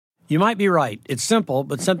You might be right. It's simple,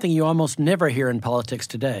 but something you almost never hear in politics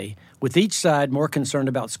today, with each side more concerned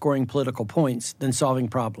about scoring political points than solving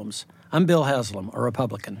problems. I'm Bill Haslam, a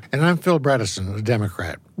Republican. And I'm Phil Bredesen, a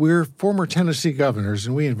Democrat. We're former Tennessee governors,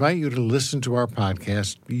 and we invite you to listen to our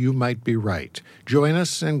podcast, You Might Be Right. Join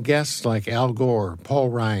us and guests like Al Gore, Paul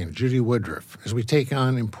Ryan, Judy Woodruff, as we take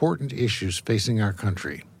on important issues facing our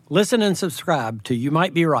country. Listen and subscribe to You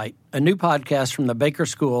Might Be Right, a new podcast from the Baker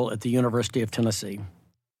School at the University of Tennessee.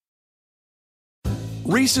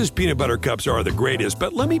 Reese's Peanut Butter Cups are the greatest,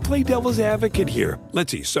 but let me play devil's advocate here.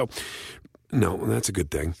 Let's see. No, that's a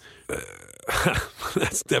good thing.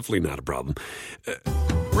 That's definitely not a problem.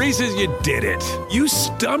 Reese's, you did it. You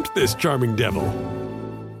stumped this charming devil.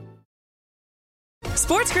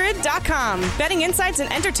 SportsGrid.com. Betting insights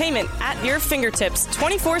and entertainment at your fingertips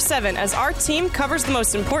 24/7 as our team covers the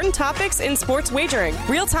most important topics in sports wagering.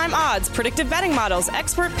 Real-time odds, predictive betting models,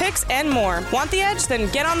 expert picks, and more. Want the edge? Then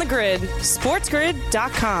get on the grid.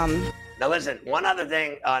 SportsGrid.com. Now listen, one other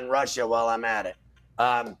thing on Russia while I'm at it.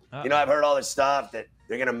 I've heard all this stuff that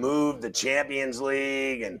they're going to move the Champions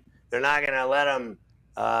League and they're not going to let them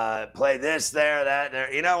play this, there, that,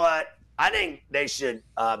 there. You know what? I think they should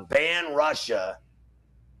ban Russia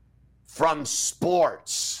from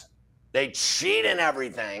sports. They cheat in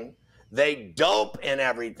everything. They dope in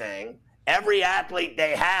everything. Every athlete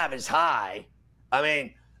they have is high. I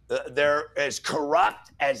mean, they're as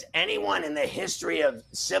corrupt as anyone in the history of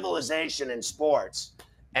civilization in sports.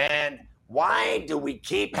 And why do we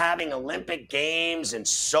keep having Olympic Games in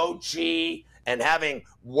Sochi and having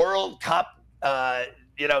World Cup,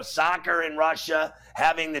 soccer in Russia,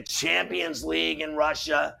 having the Champions League in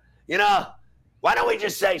Russia? Why don't we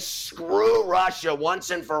just say screw Russia once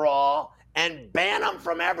and for all and ban them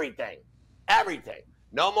from everything? Everything.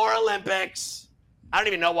 No more Olympics. I don't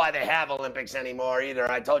even know why they have Olympics anymore either.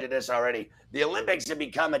 I told you this already. The Olympics have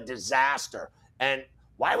become a disaster. And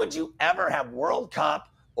why would you ever have World Cup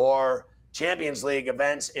or Champions League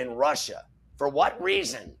events in Russia? For what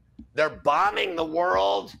reason? They're bombing the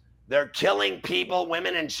world. They're killing people,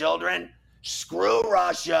 women and children. Screw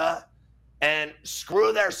Russia and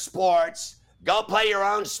screw their sports. Go play your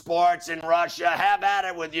own sports in Russia. Have at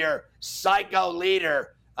it with your psycho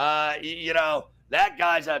leader. That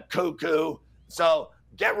guy's a cuckoo. So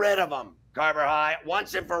get rid of him, Carver High,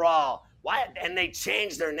 once and for all. Why? And they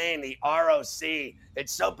changed their name, the ROC.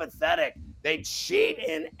 It's so pathetic. They cheat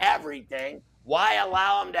in everything. Why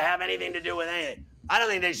allow them to have anything to do with anything? I don't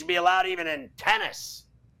think they should be allowed even in tennis.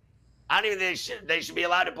 I don't even think they should be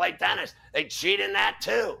allowed to play tennis. They cheat in that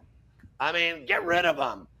too. I mean, get rid of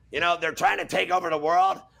them. They're trying to take over the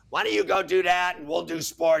world. Why don't you go do that and we'll do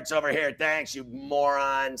sports over here? Thanks, you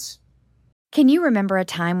morons. Can you remember a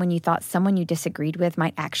time when you thought someone you disagreed with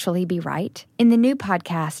might actually be right? In the new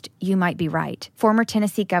podcast, You Might Be Right, former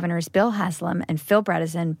Tennessee governors Bill Haslam and Phil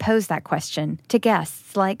Bredesen pose that question to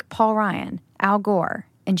guests like Paul Ryan, Al Gore,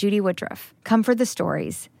 and Judy Woodruff. Come for the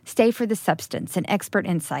stories, stay for the substance and expert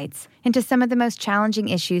insights into some of the most challenging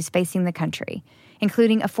issues facing the country,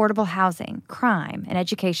 including affordable housing, crime, and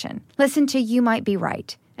education. Listen to You Might Be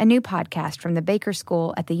Right, a new podcast from the Baker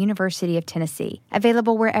School at the University of Tennessee,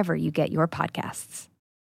 available wherever you get your podcasts.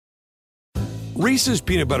 Reese's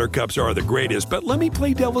Peanut Butter Cups are the greatest, but let me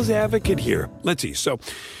play devil's advocate here. Let's see.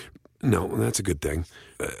 No, that's a good thing.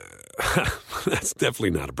 That's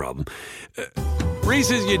definitely not a problem.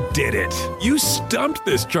 Reese's, you did it. You stumped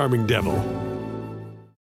this charming devil.